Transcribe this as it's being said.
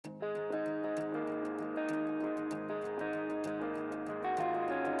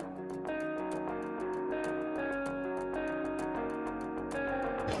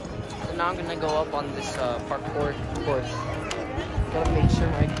now I'm gonna go up on this parkour course. Gotta make sure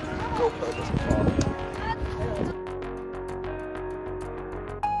my GoPro doesn't fall.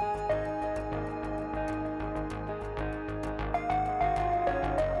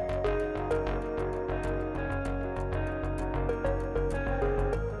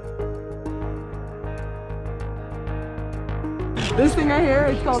 This thing right here,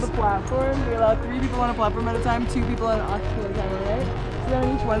 it's called a platform. We allow 3 people on a platform at a time, 2 people on an obstacle at a time, alright? So then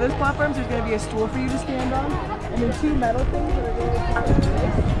on each one of those platforms, there's going to be a stool for you to stand on, and then 2 metal things that are going to look like this.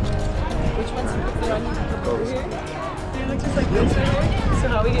 Which ones you can put on, you can put over here. They look just like this right here. So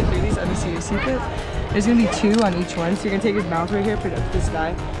how we get through these, let me see, you see this? There's going to be 2 on each one, so you're going to take his mouth right here, put it up to the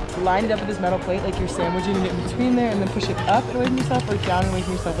sky, line it up with this metal plate like you're sandwiching it in between there, and then push it up and away from yourself, or down and away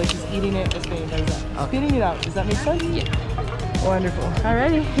from yourself, like he's eating it, this thing does that. Okay. Spitting it out, does that make sense? Yeah. Wonderful.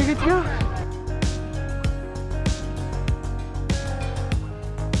 Alrighty, you're good to go.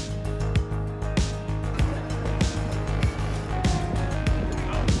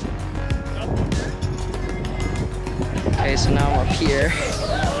 Okay, so now I'm up here.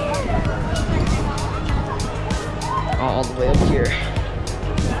 All the way up here.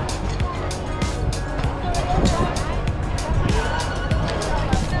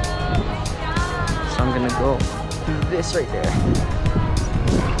 So I'm gonna go do this right there.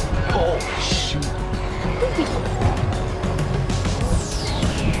 Oh shoot.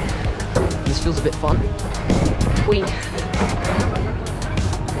 This feels a bit fun. Wait.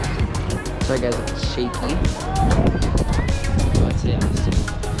 Sorry guys, it's shaky. But yeah,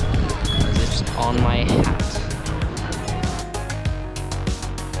 it's on my hat.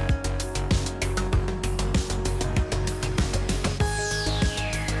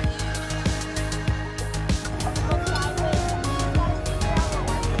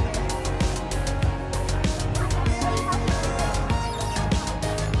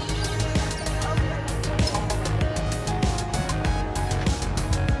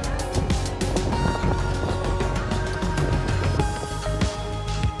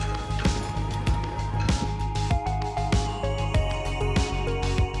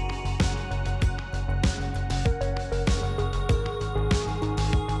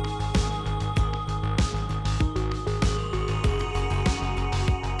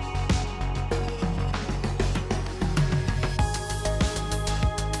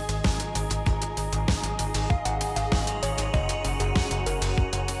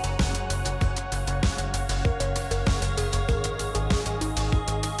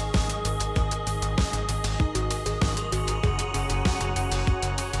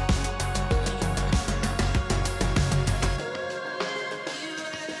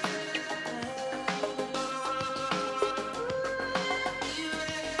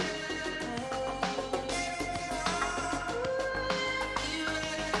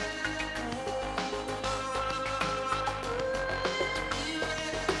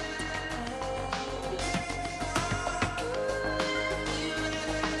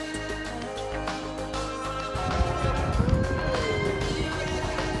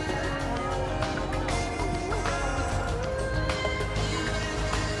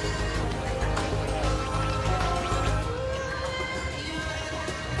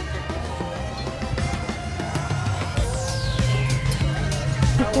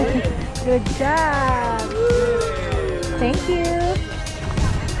 Good job. Thank you.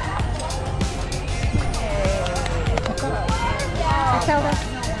 Matilda,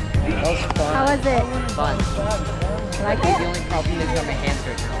 That was fun. how was it? Fun. You like The it? only problem is that my hands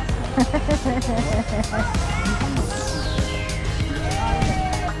hurt now.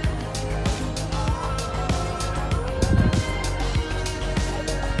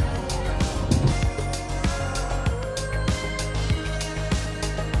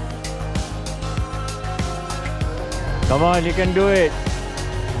 Come on, you can do it.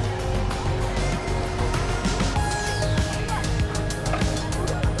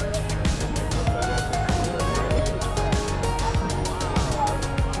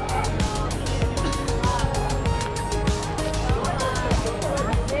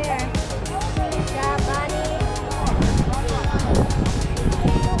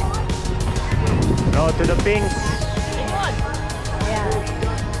 No, to the pink.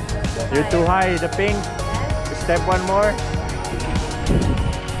 Yeah. You're too high, the pink. Step one more.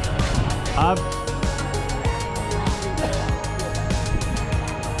 Up.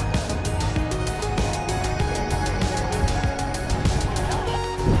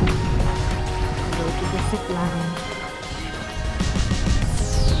 Go to the zipline.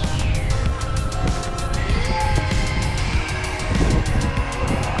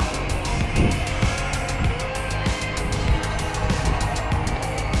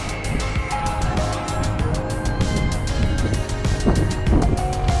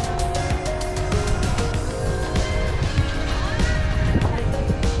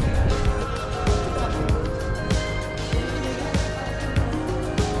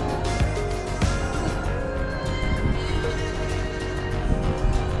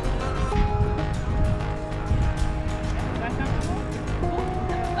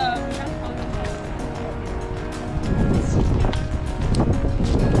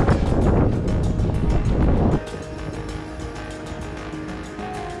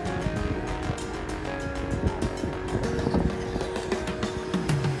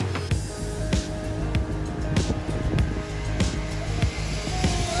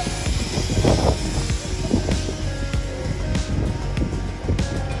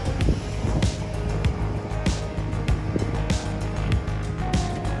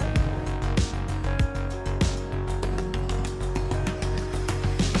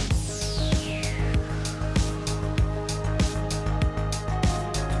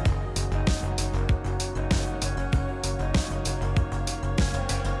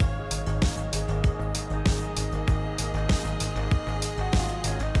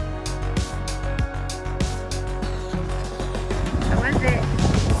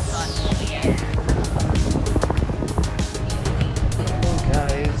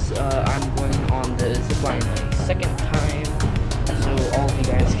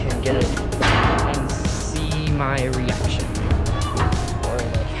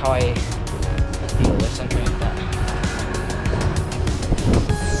 how I feel or something like that.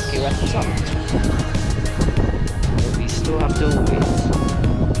 Okay, wrap this up. But we still have to wait.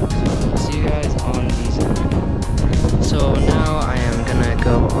 So see you guys on the zip line. So now I am gonna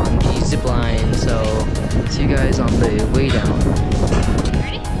go on the zip line. So see you guys on the way down.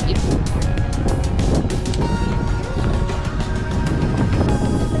 Ready? Yep.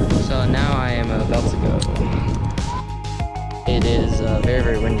 So now I am about to go. It is very,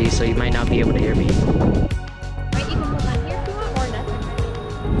 very windy, so you might not be able to hear me. Right, you can hold on here if you want, or nothing.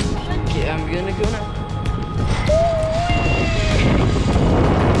 Okay, I'm gonna go now.